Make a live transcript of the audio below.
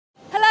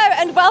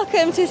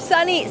Welcome to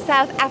sunny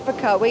South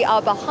Africa. We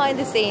are behind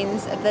the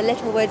scenes of the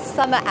Littlewoods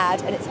summer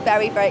ad, and it's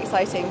very, very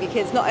exciting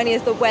because not only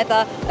is the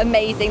weather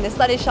amazing, the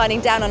sun is shining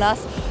down on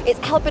us, it's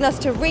helping us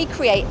to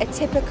recreate a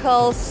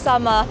typical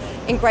summer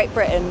in Great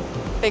Britain,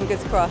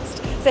 fingers crossed.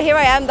 So here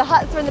I am, the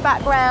huts are in the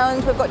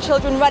background, we've got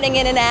children running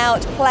in and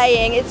out,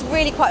 playing, it's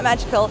really quite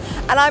magical,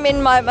 and I'm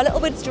in my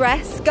Littlewoods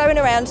dress, going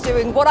around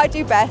doing what I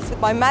do best with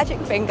my magic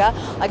finger.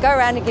 I go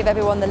around and give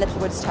everyone the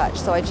Littlewoods touch,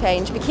 so I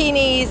change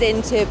bikinis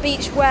into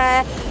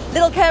beachwear,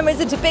 little cameras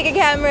into bigger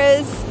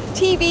cameras,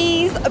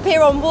 TVs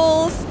appear on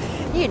walls.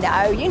 You know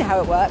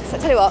how it works. I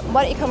tell you what,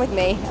 why don't you come with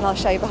me and I'll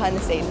show you behind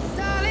the scenes.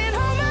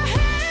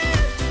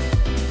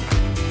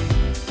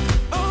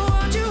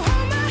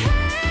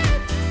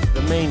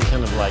 The main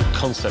kind of like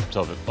concept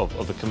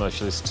of the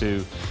commercial is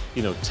to,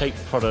 take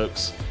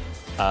products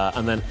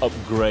and then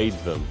upgrade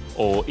them,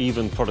 or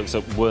even products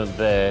that weren't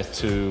there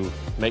to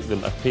make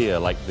them appear,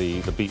 like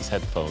the Beats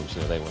headphones,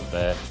 they weren't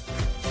there.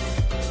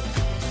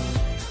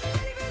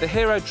 The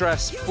hero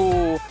dress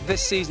for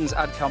this season's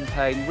ad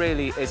campaign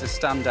really is a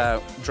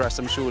standout dress,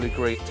 I'm sure you'll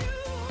agree.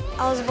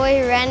 I was a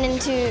boy who ran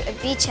into a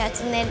beach hut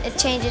and then it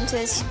changed into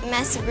this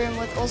massive room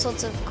with all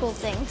sorts of cool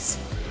things.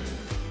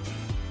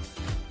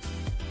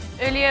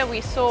 Earlier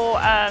we saw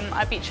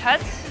our beach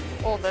huts,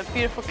 all the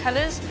beautiful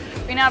colours.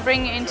 We now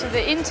bring it into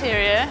the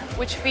interior,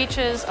 which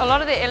features a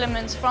lot of the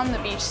elements from the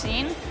beach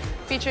scene,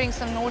 featuring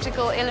some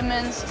nautical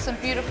elements, some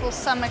beautiful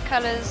summer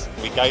colours.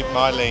 We gave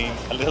Myleene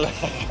a little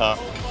haircut.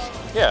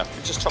 Yeah,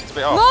 we just chopped a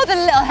bit off. More than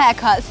a little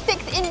haircut,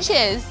 6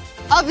 inches.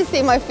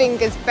 Obviously my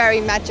finger's very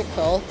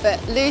magical,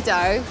 but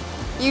Ludo,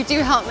 you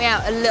do help me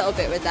out a little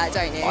bit with that,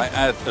 don't you? I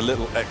add a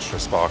little extra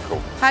sparkle.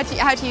 How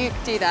do you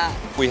do that?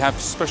 We have a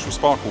special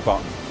sparkle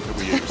button that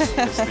we use.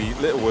 It's the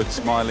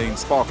Littlewoods Myleene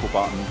sparkle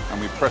button, and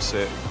we press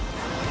it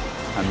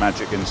and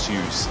magic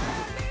ensues.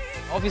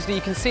 Obviously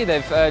you can see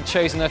they've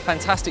chosen a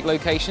fantastic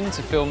location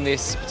to film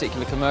this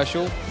particular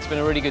commercial. It's been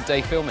a really good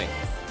day filming.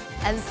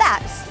 And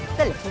that's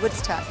the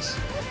Littlewoods touch.